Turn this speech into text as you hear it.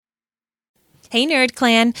Hey, Nerd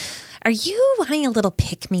Clan. Are you wanting a little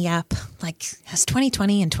pick-me-up? Like, has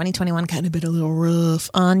 2020 and 2021 kind of been a little rough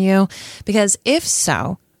on you? Because if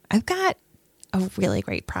so, I've got a really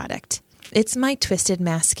great product. It's my Twisted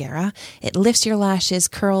Mascara. It lifts your lashes,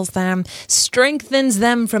 curls them, strengthens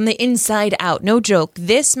them from the inside out. No joke.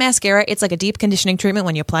 This mascara, it's like a deep conditioning treatment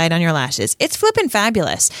when you apply it on your lashes. It's flippin'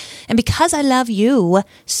 fabulous. And because I love you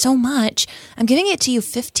so much, I'm giving it to you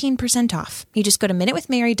 15% off. You just go to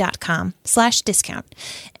minutewithmary.com/discount.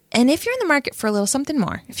 And if you're in the market for a little something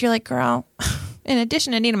more, if you're like, girl, in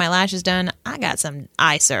addition to needing my lashes done, I got some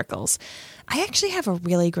eye circles. I actually have a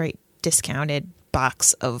really great discounted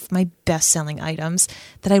box of my best-selling items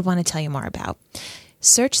that I want to tell you more about.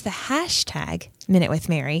 Search the hashtag Minute with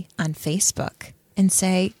Mary on Facebook and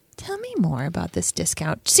say, tell me more about this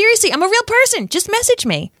discount. Seriously, I'm a real person. Just message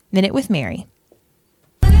me. Minute with Mary.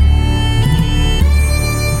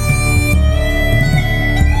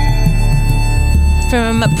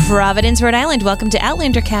 From Providence, Rhode Island, welcome to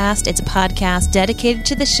Outlander Cast. It's a podcast dedicated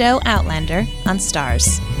to the show Outlander on Stars.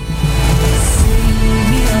 Sing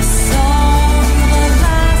me a song of a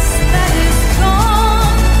lass that is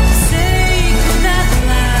gone, sake that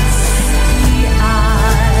lassie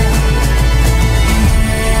eye.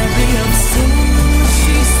 Mary of soul,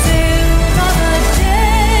 she sailed on a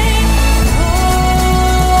day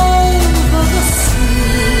over the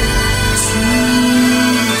sea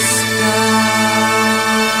to sky.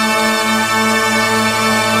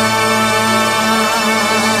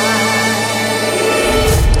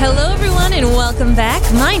 Hello, everyone, and welcome back.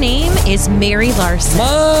 My name is Mary Larson.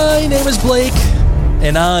 My name is Blake,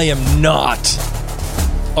 and I am not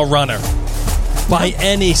a runner by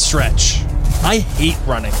any stretch. I hate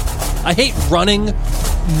running. I hate running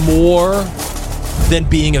more than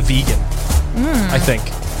being a vegan, I think.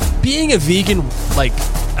 Being a vegan, like,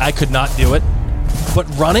 I could not do it, but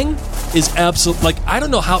running is absolute. Like, I don't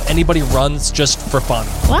know how anybody runs just for fun.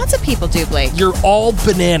 Lots of people do, Blake. You're all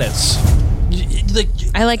bananas.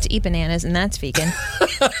 I like to eat bananas, and that's vegan.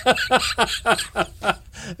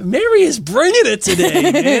 Mary is bringing it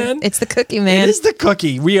today, man. It's the cookie, man. It is the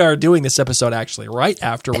cookie. We are doing this episode actually right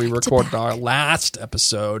after we recorded our last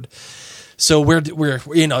episode. So we're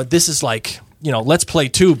this is like, let's play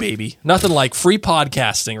 2, baby. Nothing like free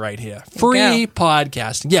podcasting right here. Free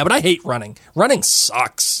podcasting. Yeah, but I hate running. Running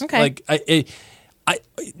sucks. Okay. Like I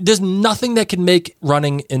there's nothing that can make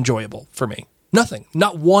running enjoyable for me. Nothing.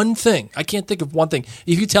 Not one thing. I can't think of one thing.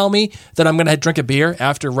 If you tell me that I'm going to drink a beer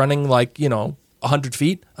after running 100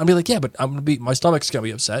 feet, I'll be like, yeah, but my stomach's going to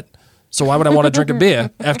be upset. So why would I want to drink a beer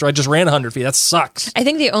after I just ran 100 feet? That sucks. I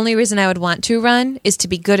think the only reason I would want to run is to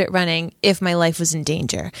be good at running if my life was in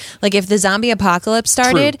danger. Like if the zombie apocalypse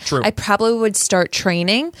started, True. I probably would start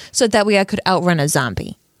training so that way I could outrun a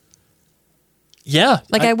zombie. Yeah.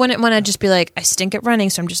 Like I wouldn't want to just be like, I stink at running,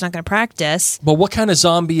 so I'm just not going to practice. But what kind of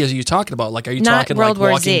zombie are you talking about? Like, are you Not talking World like War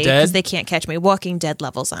Walking Z, Dead? because they can't catch me. Walking Dead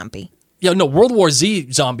level zombie. Yeah, no, World War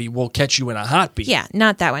Z zombie will catch you in a heartbeat. Yeah,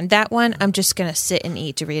 not that one. That one, I'm just going to sit and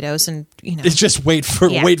eat Doritos and, It's just wait for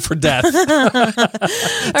death. Take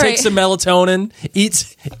right. some melatonin,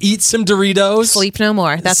 eat some Doritos. Sleep no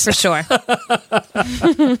more. That's for sure.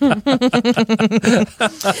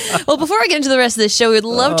 Well, before I get into the rest of the show, we'd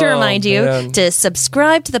love to remind you to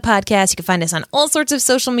subscribe to the podcast. You can find us on all sorts of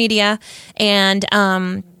social media. And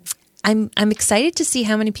I'm excited to see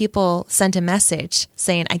how many people sent a message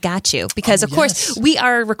saying, I got you. Because, of course, we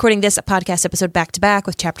are recording this podcast episode back-to-back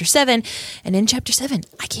with Chapter 7. And in Chapter 7,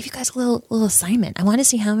 I gave you guys a little assignment. I want to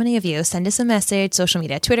see how many of you send us a message, social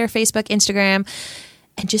media, Twitter, Facebook, Instagram,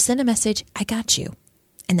 and just send a message, I got you.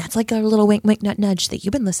 And that's like a little wink, wink, nut, nudge that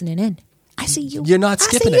you've been listening in. I see you. You're not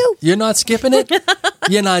skipping it. You're not skipping it.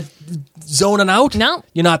 You're not zoning out. No.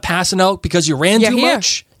 You're not passing out because you ran too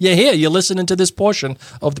much. You're here. You're listening to this portion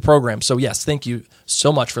of the program. So, yes, thank you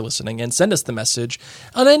so much for listening. And send us the message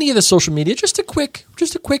on any of the social media. Just a quick,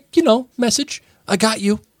 message. I got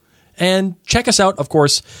you. And check us out, of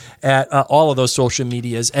course, at all of those social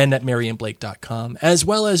medias and at maryandblake.com, as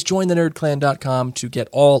well as jointhenerdclan.com to get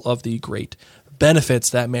all of the great benefits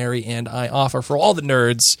that Mary and I offer for all the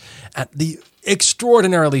nerds at the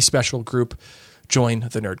extraordinarily special group,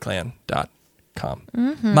 jointhenerdclan.com.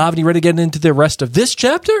 Marvin, you ready to get into the rest of this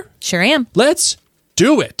chapter? Sure am. Let's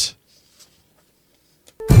do it.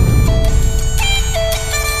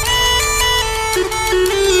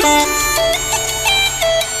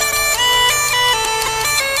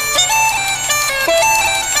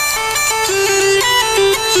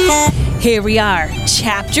 Here we are,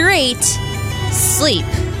 Chapter 8, Sleep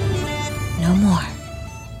No More.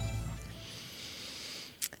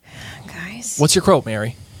 Guys. What's your quote,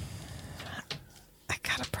 Mary? I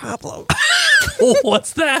got a problem.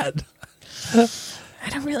 What's that? I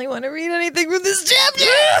don't really want to read anything from this chapter.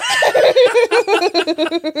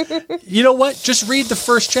 You know what? Just read the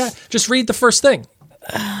first Just read the first thing.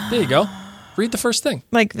 There you go. Read the first thing.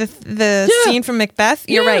 Like the scene from Macbeth?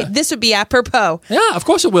 You're right. This would be apropos. Yeah, of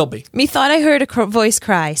course it will be. Methought I heard a voice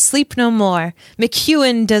cry, sleep no more.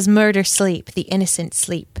 McEwen does murder sleep, the innocent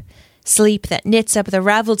sleep. Sleep that knits up the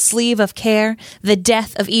raveled sleeve of care, the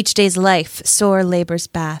death of each day's life, sore labor's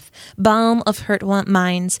bath, balm of hurt want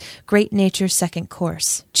minds, great nature's second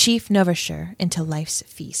course, chief nourishur into life's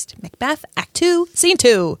feast. Macbeth, Act 2, Scene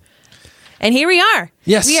 2. And here we are.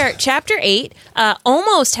 Yes. We are at Chapter 8,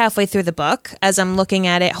 almost halfway through the book, as I'm looking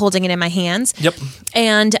at it, holding it in my hands. Yep.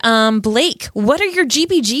 And Blake, what are your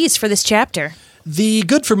GBGs for this chapter? The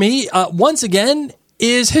good for me, once again,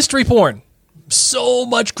 is history porn. So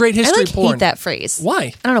much great history porn. I hate that phrase. Why?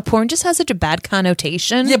 I don't know. Porn just has such a bad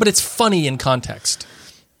connotation. Yeah, but it's funny in context.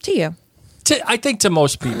 To you. I think to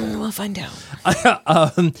most people. We'll find out.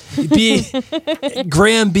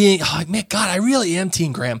 Graham being, oh man, God, I really am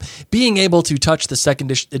Team Graham. Being able to touch the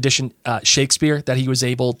second edition Shakespeare that he was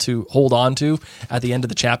able to hold on to at the end of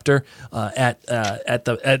the chapter at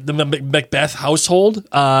the Macbeth household.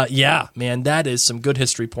 Yeah, man, that is some good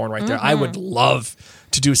history porn right there. I would love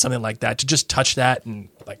to do something like that, to just touch that and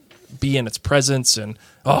like be in its presence. And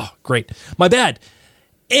oh, great. My bad.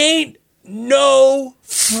 Ain't no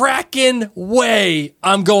fracking way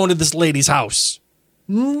I'm going to this lady's house.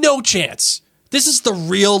 No chance. This is the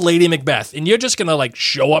real Lady Macbeth, and you're just going to like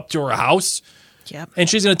show up to her house? Yep. And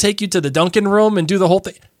she's going to take you to the Duncan room and do the whole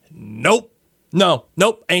thing? Nope.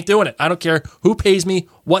 Nope, ain't doing it. I don't care who pays me,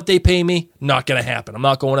 what they pay me. Not going to happen. I'm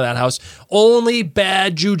not going to that house. Only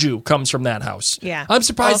bad juju comes from that house. Yeah. I'm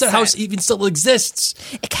surprised that house even still exists.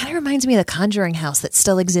 It kind of reminds me of the Conjuring house that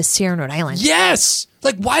still exists here in Rhode Island. Yes.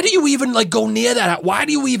 Like, why do you even like go near that? Why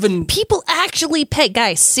do you even... People actually pay.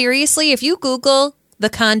 Guys, seriously, if you Google the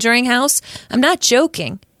Conjuring house, I'm not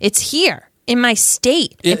joking. It's here. In my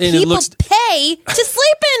state. And people pay to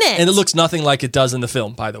sleep in it. And it looks nothing like it does in the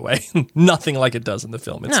film, by the way. Nothing like it does in the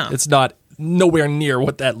film. It's not nowhere near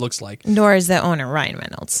what that looks like. Nor is the owner Ryan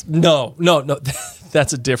Reynolds. No.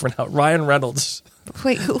 That's a different house. Ryan Reynolds.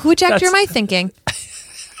 Wait, which actor am I thinking?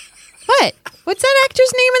 What? What's that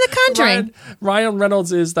actor's name in The Conjuring? Ryan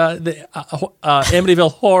Reynolds is the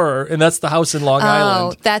Amityville Horror, and that's the house in Long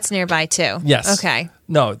Island. Oh, that's nearby too. Yes. Okay.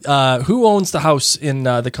 No. Who owns the house in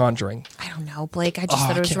The Conjuring? I don't know, Blake. I just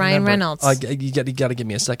thought it was Ryan Reynolds. You got to give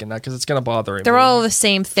me a second now because it's going to bother me. They're all the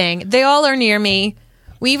same thing. They all are near me.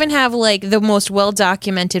 We even have like the most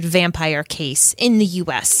well-documented vampire case in the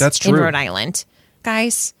U.S. That's true. In Rhode Island.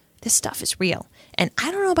 Guys, this stuff is real. And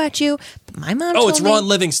I don't know about you, but my mom told me... it's Ron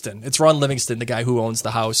Livingston. It's Ron Livingston, the guy who owns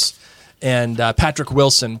the house. And Patrick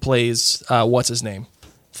Wilson plays, what's his name?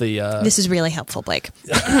 This is really helpful, Blake.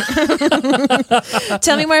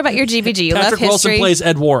 Tell me more about your GBG. You Patrick love history. Wilson plays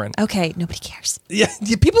Ed Warren. Okay, nobody cares. Yeah,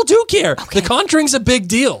 people do care. Okay. The Conjuring's a big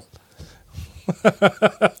deal.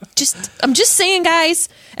 I'm just saying, guys,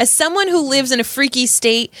 as someone who lives in a freaky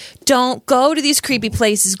state, don't go to these creepy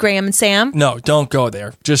places, Graham and Sam. No, don't go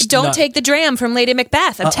there. Just don't take the dram from Lady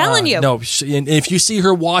Macbeth. I'm telling you. No, and if you see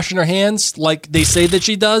her washing her hands like they say that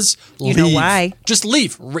she does, leave. You know why? Just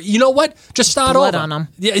leave. You know what? Just start Blood over. on them.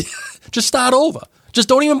 Yeah, just start over. Just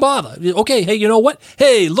don't even bother. Okay, hey, you know what?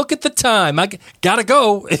 Hey, look at the time. I gotta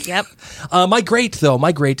go. Yep. My great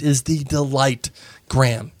is the delight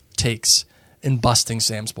Graham takes in busting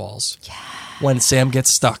Sam's balls. Yeah. When Sam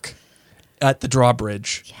gets stuck at the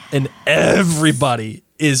drawbridge and everybody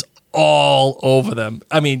is all over them.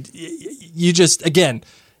 I mean, you just got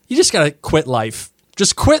to quit life.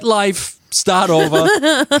 Just quit life, start over.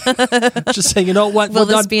 Just say, you know what? Will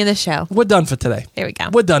this be in the show? We're done for today. There we go.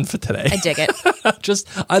 We're done for today. I dig it.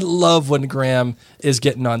 I love when Graham is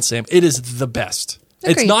getting on Sam. It is the best.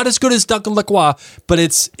 Agreed. It's not as good as Duncan Lacroix, but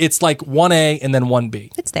it's like 1A and then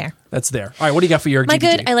 1B. It's there. That's there. All right, what do you got for your My GBG?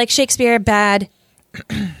 good, I like Shakespeare. Bad.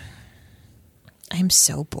 I'm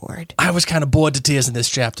so bored. I was kind of bored to tears in this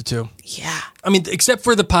chapter too. Yeah. I mean, except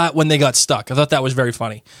for the part when they got stuck. I thought that was very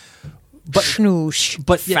funny. But Schnoosh.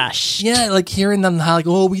 But fresh. Yeah, like hearing them how like,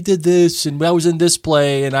 oh, we did this and I was in this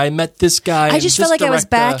play and I met this guy. I just felt like I was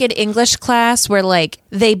back in English class where like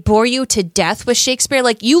they bore you to death with Shakespeare.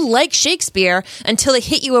 Like you like Shakespeare until they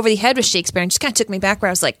hit you over the head with Shakespeare, and just kind of took me back where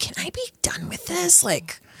I was like, can I be done with this?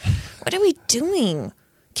 Like, what are we doing?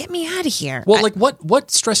 Get me out of here. Well, like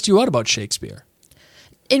what stressed you out about Shakespeare?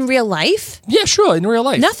 In real life? Yeah, sure, in real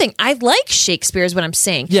life. Nothing. I like Shakespeare is what I'm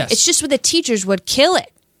saying. Yes. It's just what the teachers would kill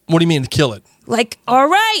it. What do you mean kill it? Like, all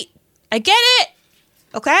right, I get it.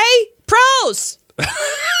 Okay? Prose.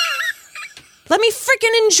 Let me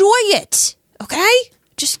freaking enjoy it. okay?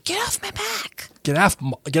 Just get off my back. Get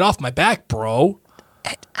off my back, bro.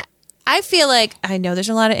 I feel like, I know there's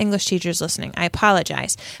a lot of English teachers listening. I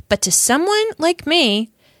apologize. But to someone like me,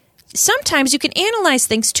 sometimes you can analyze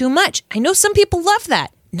things too much. I know some people love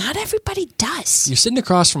that. Not everybody does. You're sitting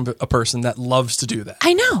across from a person that loves to do that.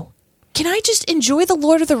 I know. Can I just enjoy the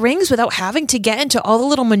Lord of the Rings without having to get into all the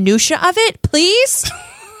little minutia of it, please?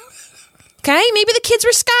 Okay, maybe the kids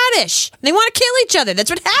were Scottish. They want to kill each other. That's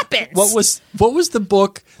what happens. What was the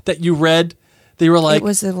book that you read? They were like, it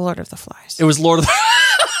was the Lord of the Flies. It was Lord of the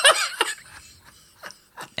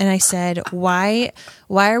And I said, why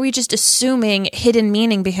are we just assuming hidden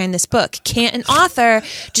meaning behind this book? Can't an author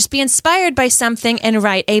just be inspired by something and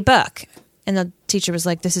write a book? And the teacher was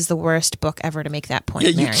like, this is the worst book ever to make that point.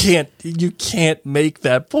 Yeah, you can't make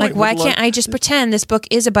that point. Like, why can't I just pretend this book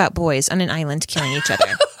is about boys on an island killing each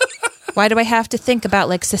other? Why do I have to think about,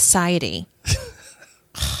 like, society?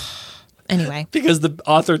 Anyway. Because the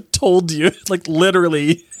author told you, like,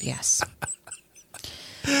 literally. Yes.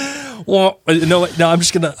 Well, no, I'm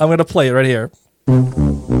gonna play it right here.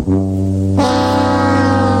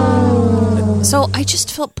 So I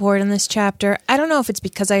just felt bored in this chapter. I don't know if it's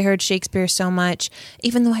because I heard Shakespeare so much,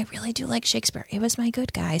 even though I really do like Shakespeare. It was my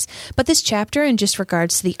good guys. But this chapter, in just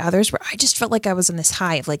regards to the others, where I just felt like I was on this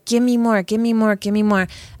high of like, give me more, give me more, give me more.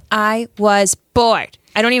 I was bored.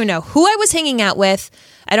 I don't even know who I was hanging out with.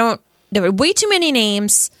 There were way too many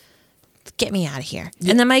names. Get me out of here.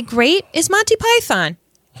 Yeah. And then my great is Monty Python.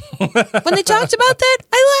 When they talked about that,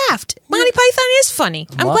 I laughed. Monty Python is funny.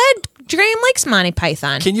 I'm glad Graham likes Monty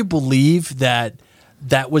Python. Can you believe that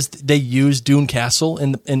they used Dune Castle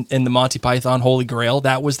in the Monty Python Holy Grail?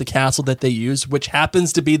 That was the castle that they used, which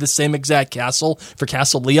happens to be the same exact castle for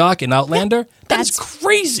Castle Leoch in Outlander. Yeah, that's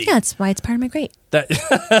crazy. Yeah, that's why it's part of my great.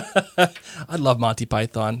 I love Monty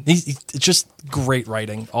Python. He's just great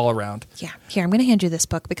writing all around. Yeah. Here, I'm going to hand you this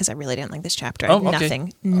book because I really didn't like this chapter. Oh, okay.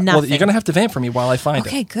 Nothing. Well, you're going to have to vamp for me while I find it.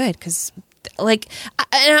 Okay, good. Because, like,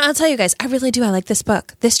 I'll tell you guys, I really do. I like this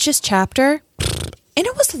book. This just chapter, and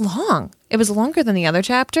it was long. It was longer than the other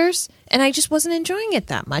chapters, and I just wasn't enjoying it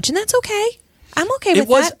that much, and that's okay. I'm okay with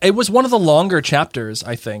that. It was one of the longer chapters,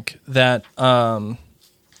 I think, that I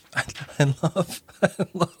love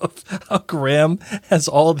how Graham has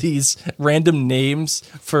all these random names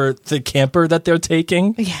for the camper that they're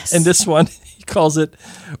taking. Yes. And this one, he calls it,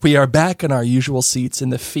 "We are back in our usual seats in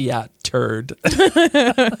the Fiat Turd."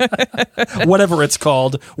 Whatever it's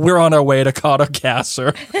called, we're on our way to Cotter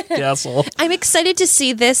Castle. I'm excited to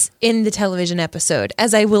see this in the television episode,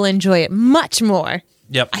 as I will enjoy it much more.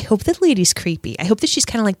 Yep. I hope that lady's creepy. I hope that she's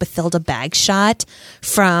kind of like Bathilda Bagshot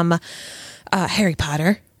from Harry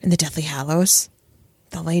Potter and the Deathly Hallows,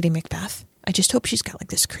 the Lady MacBeth. I just hope she's got like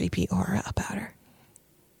this creepy aura about her.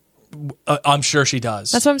 I'm sure she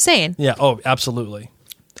does. That's what I'm saying. Yeah. Oh, absolutely.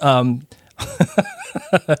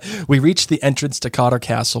 We reached the entrance to Cotter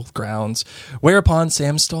Castle grounds, whereupon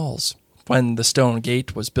Sam stalls. When the stone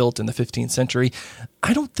gate was built in the 15th century,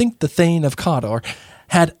 I don't think the Thane of Cotter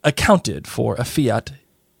had accounted for a Fiat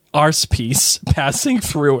arse piece passing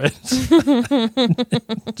through it.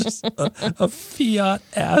 Just a Fiat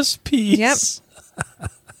ass piece. Yep.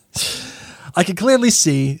 I can clearly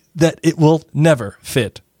see that it will never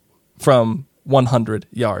fit from 100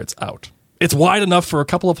 yards out. It's wide enough for a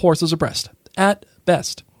couple of horses abreast, at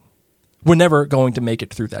best. We're never going to make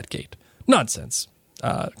it through that gate. Nonsense,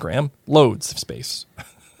 Graham. Loads of space.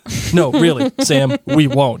 No, really, Sam, we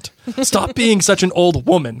won't. Stop being such an old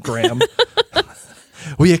woman, Graham.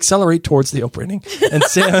 We accelerate towards the opening, and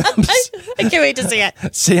Sam's... I can't wait to see it.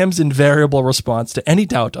 Sam's invariable response to any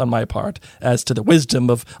doubt on my part as to the wisdom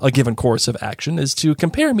of a given course of action is to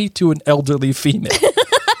compare me to an elderly female.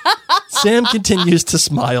 Sam continues to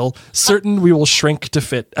smile, certain we will shrink to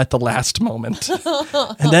fit at the last moment.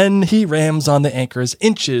 And then he rams on the anchors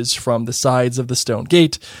inches from the sides of the stone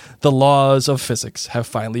gate. The laws of physics have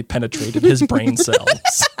finally penetrated his brain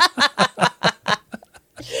cells.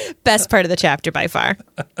 Best part of the chapter by far.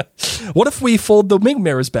 What if we fold the wing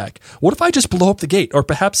mirrors back? What if I just blow up the gate, or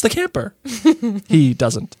perhaps the camper? He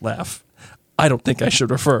doesn't laugh. I don't think I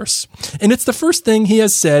should reverse. And it's the first thing he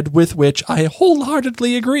has said with which I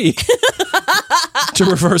wholeheartedly agree. To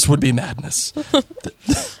reverse would be madness.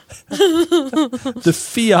 The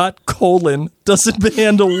Fiat colon doesn't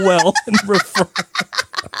handle well in reverse.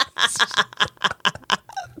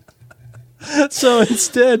 So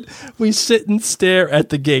instead, we sit and stare at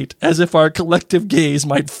the gate as if our collective gaze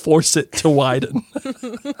might force it to widen. You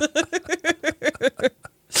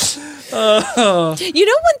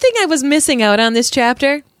know one thing I was missing out on this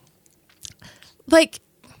chapter? Like,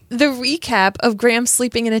 the recap of Graham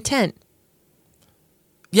sleeping in a tent.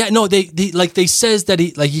 Yeah, no, they says that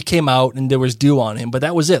he came out and there was dew on him, but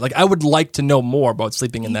that was it. Like, I would like to know more about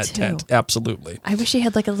sleeping in that tent. Absolutely. I wish he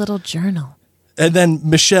had like a little journal. And then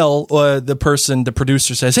Michelle, the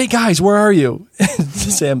producer, says, "Hey guys, where are you?"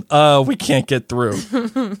 Sam, we can't get through.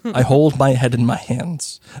 I hold my head in my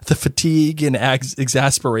hands. The fatigue and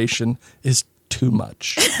exasperation is too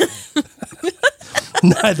much.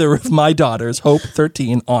 Neither of my daughters, Hope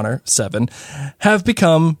 13, Honor 7, have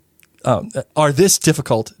become are this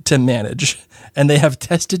difficult to manage, and they have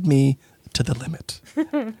tested me to the limit.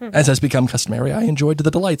 As has become customary, I enjoyed the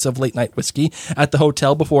delights of late-night whiskey at the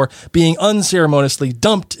hotel before being unceremoniously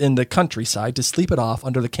dumped in the countryside to sleep it off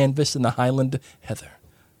under the canvas in the Highland heather.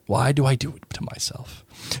 Why do I do it to myself?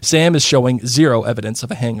 Sam is showing zero evidence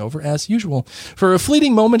of a hangover, as usual. For a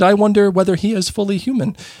fleeting moment, I wonder whether he is fully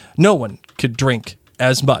human. No one could drink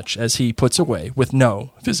as much as he puts away with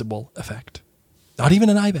no visible effect. Not even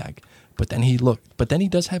an eye bag. But then he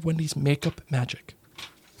does have Wendy's makeup magic.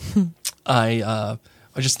 I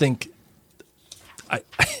just think,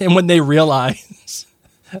 and when they realize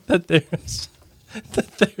that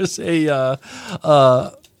there's a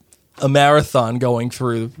marathon going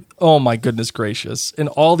through, oh my goodness gracious, and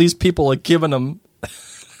all these people are giving him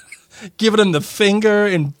the finger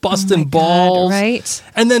and busting balls. Right.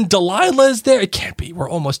 And then Delilah is there. It can't be. We're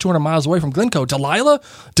almost 200 miles away from Glencoe. Delilah?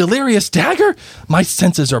 Delirious dagger? My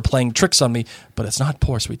senses are playing tricks on me. But it's not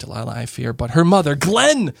poor sweet Delilah, I fear, but her mother,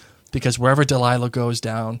 Glenn. Because wherever Delilah goes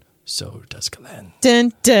down, so does Glenn.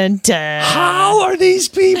 Dun, dun, dun. How are these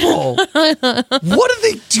people? What are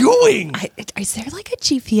they doing? Is there like a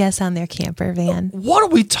GPS on their camper van? What are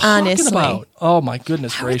we talking Honestly. about? Oh my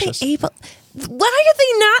goodness How gracious. are they able... Why are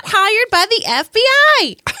they not hired by the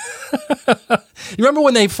FBI? You remember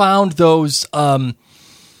when they found those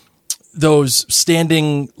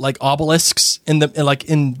standing like obelisks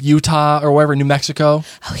in Utah or wherever, New Mexico?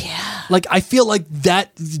 Oh yeah. Like, I feel like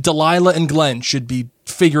that Delilah and Glenn should be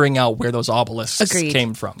figuring out where those obelisks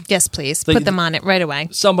came from. Yes, please. Put them on it right away.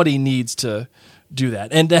 Somebody needs to do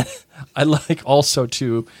that. And then I like also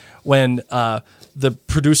too when the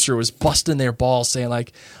producer was busting their balls saying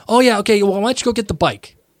like, "Oh yeah, okay, well, why don't you go get the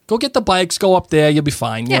bike? Go get the bikes, go up there, you'll be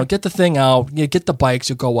fine. You know, get the thing out, get the bikes,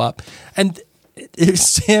 you'll go up." And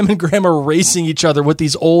Sam and Graham are racing each other with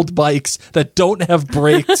these old bikes that don't have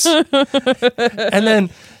brakes. And then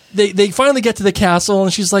they finally get to the castle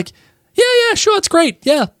and she's like, yeah, sure, it's great.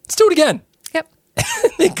 Yeah, let's do it again. Yep.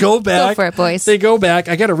 They go back. Go for it, boys. They go back.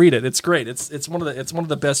 I got to read it. It's great. It's one of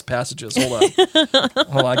the best passages. Hold on.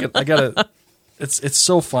 I got to. It's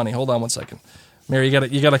so funny. Hold on one second. Mary, you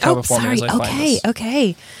got to cover for me as I find this.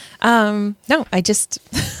 Okay. No, I just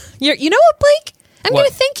you know what, Blake? I'm going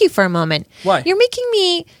to thank you for a moment. Why? You're making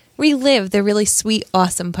me relive the really sweet,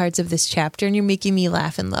 awesome parts of this chapter, and you're making me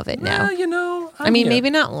laugh and love it now. Well, I mean, maybe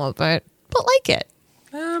not love it, but like it.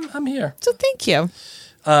 I'm here. So thank you.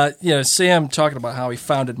 Sam talking about how he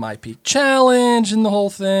founded My Peak Challenge and the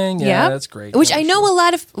whole thing. Yeah, that's great. Which I know a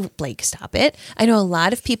lot of... Blake, stop it. I know a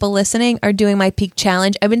lot of people listening are doing My Peak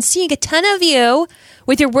Challenge. I've been seeing a ton of you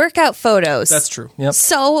with your workout photos. That's true. Yep.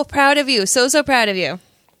 So proud of you. So proud of you.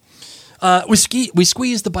 We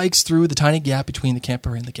squeezed the bikes through the tiny gap between the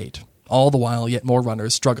camper and the gate. All the while, yet more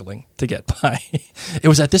runners struggling to get by. It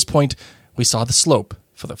was at this point we saw the slope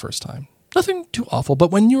for the first time. Nothing too awful, but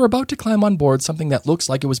when you're about to climb on board something that looks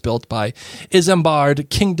like it was built by Isambard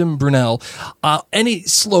Kingdom Brunel, any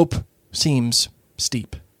slope seems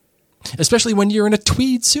steep. Especially when you're in a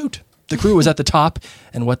tweed suit. The crew is at the top,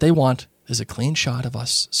 and what they want is a clean shot of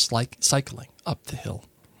us cycling up the hill.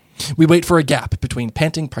 We wait for a gap between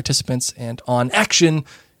panting participants, and on action,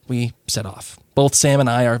 we set off. Both Sam and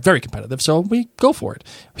I are very competitive, so we go for it.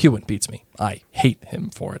 Hewan beats me. I hate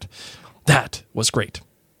him for it. That was great.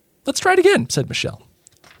 Let's try it again, said Michelle.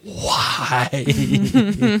 Why?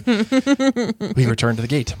 We return to the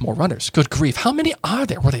gate. More runners. Good grief. How many are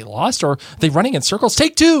there? Were they lost or are they running in circles?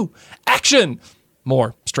 Take two. Action.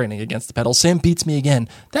 More straining against the pedals. Sam beats me again.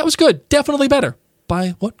 That was good. Definitely better. By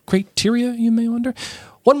what criteria, you may wonder?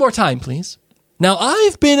 One more time, please. Now,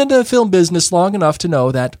 I've been in the film business long enough to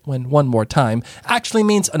know that when one more time actually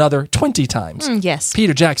means another 20 times. Yes.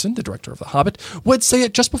 Peter Jackson, the director of The Hobbit, would say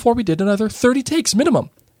it just before we did another 30 takes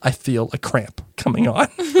minimum. I feel a cramp coming on.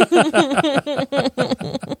 I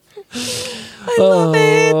love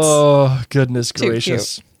it. Oh, goodness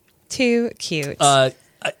gracious. Too cute.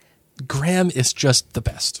 Graham is just the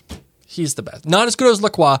best. He's the best. Not as good as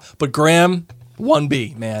Lacroix, but Graham,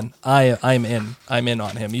 1B, man. I'm in. I'm in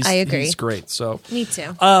on him. I agree. He's great. So Me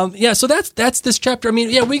too. So that's this chapter. I mean,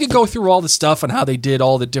 yeah, we could go through all the stuff on how they did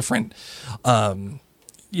all the different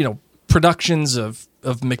productions of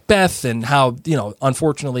Macbeth and how,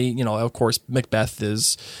 unfortunately, of course, Macbeth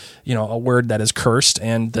is, a word that is cursed,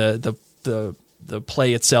 and the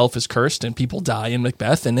play itself is cursed, and people die in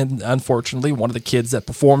Macbeth. And then, unfortunately, one of the kids that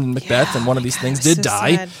performed in Macbeth and one of these things did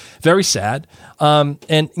die. Sad. Very sad.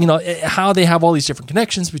 And, how they have all these different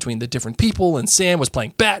connections between the different people, and Sam was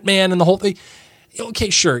playing Batman and the whole thing. Okay,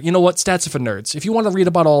 sure. You know what? Stats are for nerds. If you want to read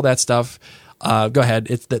about all that stuff, go ahead.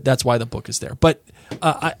 That's why the book is there. But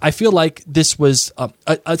I feel like this was a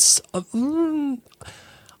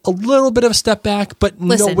little bit of a step back, but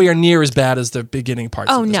nowhere near as bad as the beginning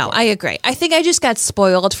parts. Oh, of this no, book. I agree. I think I just got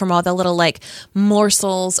spoiled from all the little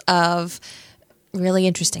morsels of really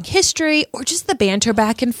interesting history, or just the banter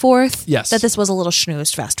back and forth. Yes. That this was a little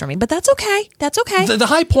snooze fest for me, but that's okay. That's okay. The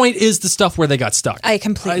high point is the stuff where they got stuck. I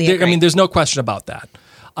completely agree. I mean, there's no question about that.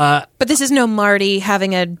 But this is no Marty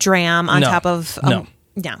having a dram on top of... No.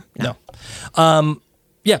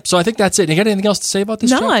 Yeah, so I think that's it. You got anything else to say about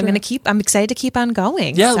this chapter? I'm excited to keep on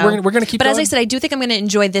going. Yeah, we're going to keep going. But as I said, I do think I'm going to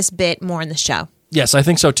enjoy this bit more in the show. Yes, I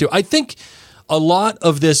think so too. I think a lot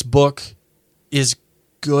of this book is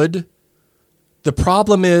good. The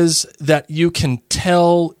problem is that you can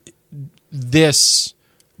tell this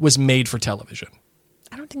was made for television.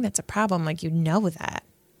 I don't think that's a problem. That. You know what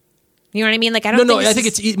I mean? I don't. No. I think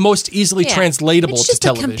it's most easily translatable to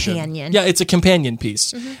television. It's just a companion. Yeah, it's a companion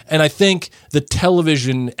piece, and I think the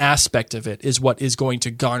television aspect of it is what is going to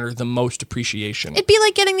garner the most appreciation. It'd be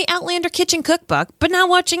like getting the Outlander kitchen cookbook, but not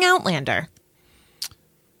watching Outlander.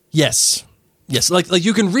 Yes. Like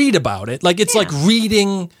you can read about it. Like it's like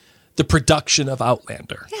reading the production of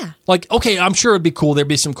Outlander. Yeah. Like, okay, I'm sure it'd be cool. There'd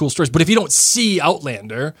be some cool stories. But if you don't see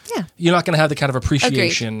Outlander, you're not going to have the kind of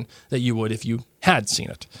appreciation that you would if you had seen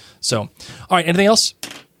it. So, all right, anything else?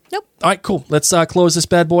 Nope. All right, cool. Let's close this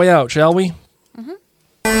bad boy out, shall we?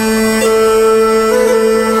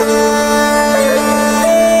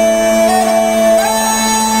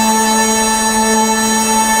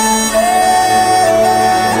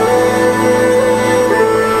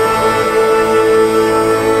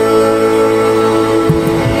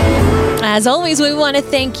 As always, we want to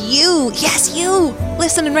thank you, yes, you,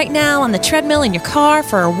 listening right now on the treadmill, in your car,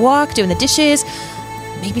 for a walk, doing the dishes,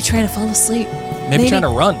 maybe trying to fall asleep. Maybe trying to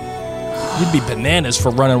run. You'd be bananas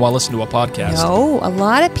for running while listening to a podcast. No, a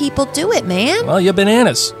lot of people do it, man. Well, you're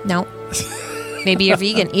bananas. No. Maybe you're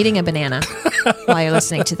vegan eating a banana while you're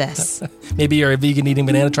listening to this. Maybe you're a vegan eating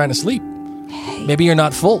banana trying to sleep. Maybe you're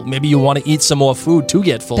not full. Maybe you want to eat some more food to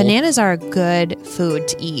get full. Bananas are a good food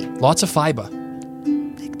to eat. Lots of fiber.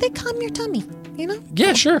 They calm your tummy, you know?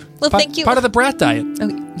 Yeah, sure. Well, thank you. Part of the brat diet.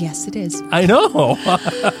 Oh, yes, it is. I know.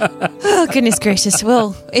 Oh, goodness gracious.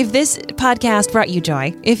 Well, if this podcast brought you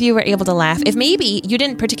joy, if you were able to laugh, if maybe you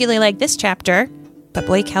didn't particularly like this chapter, but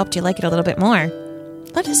Blake helped you like it a little bit more,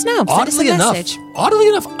 let us know. Send us a message. Oddly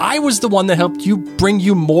enough, I was the one that helped bring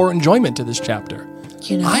you more enjoyment to this chapter.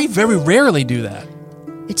 You know, I very rarely do that.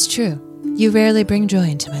 It's true. You rarely bring joy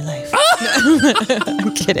into my life.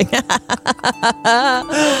 I'm kidding.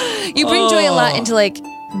 You bring joy a lot into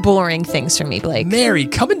boring things for me, Blake. Mary,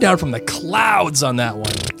 coming down from the clouds on that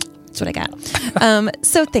one. That's what I got.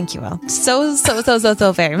 So thank you all so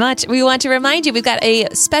very much. We want to remind you, we've got a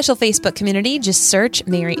special Facebook community. Just search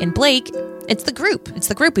Mary and Blake. It's the group.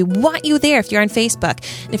 We want you there if you're on Facebook.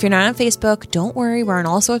 And if you're not on Facebook, don't worry. We're on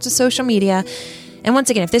all sorts of social media. And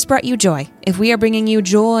once again, if this brought you joy, if we are bringing you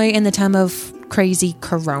joy in the time of crazy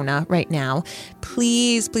corona right now,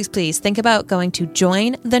 please think about going to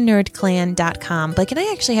jointhenerdclan.com. Blake and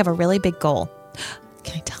I actually have a really big goal.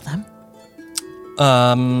 Can I tell them?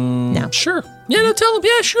 No. Sure. Yeah, no, tell them.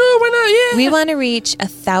 Yeah, sure. Why not? Yeah. We want to reach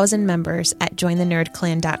 1,000 members at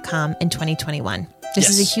jointhenerdclan.com in 2021. This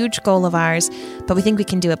is a huge goal of ours, but we think we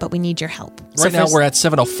can do it, but we need your help. Right now we're at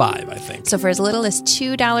 705, I think. So for as little as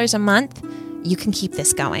 $2 a month, you can keep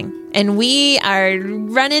this going. And we are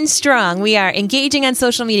running strong. We are engaging on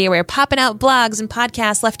social media. We're popping out blogs and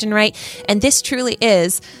podcasts left and right. And this truly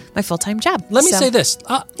is my full-time job. Let me say this.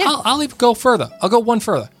 I'll even go further. I'll go one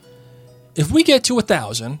further. If we get to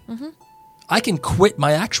 1,000, I can quit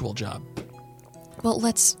my actual job. Well,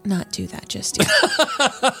 let's not do that just yet.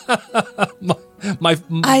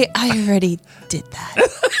 I already did that.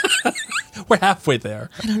 We're halfway there.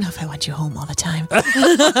 I don't know if I want you home all the time.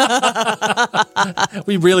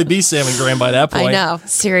 We'd really be Sam and Graham by that point. I know.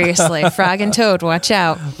 Seriously. Frog and Toad, watch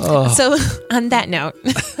out. Oh. So on that note,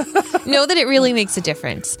 know that it really makes a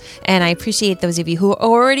difference. And I appreciate those of you who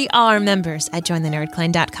already are members at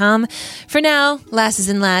jointhenerdclan.com. For now, lasses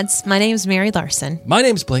and lads, my name's Mary Larson. My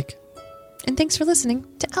name's Blake. And thanks for listening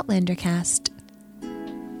to Outlander Cast.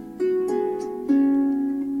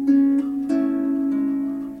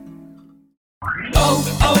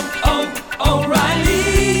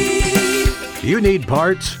 You need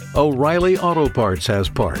parts? O'Reilly Auto Parts has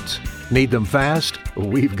parts. Need them fast?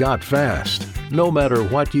 We've got fast. No matter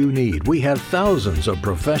what you need, we have thousands of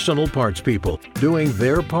professional parts people doing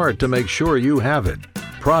their part to make sure you have it.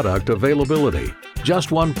 Product availability.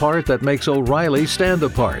 Just one part that makes O'Reilly stand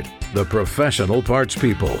apart. The professional parts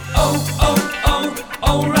people. Oh, oh,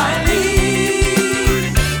 oh, O'Reilly.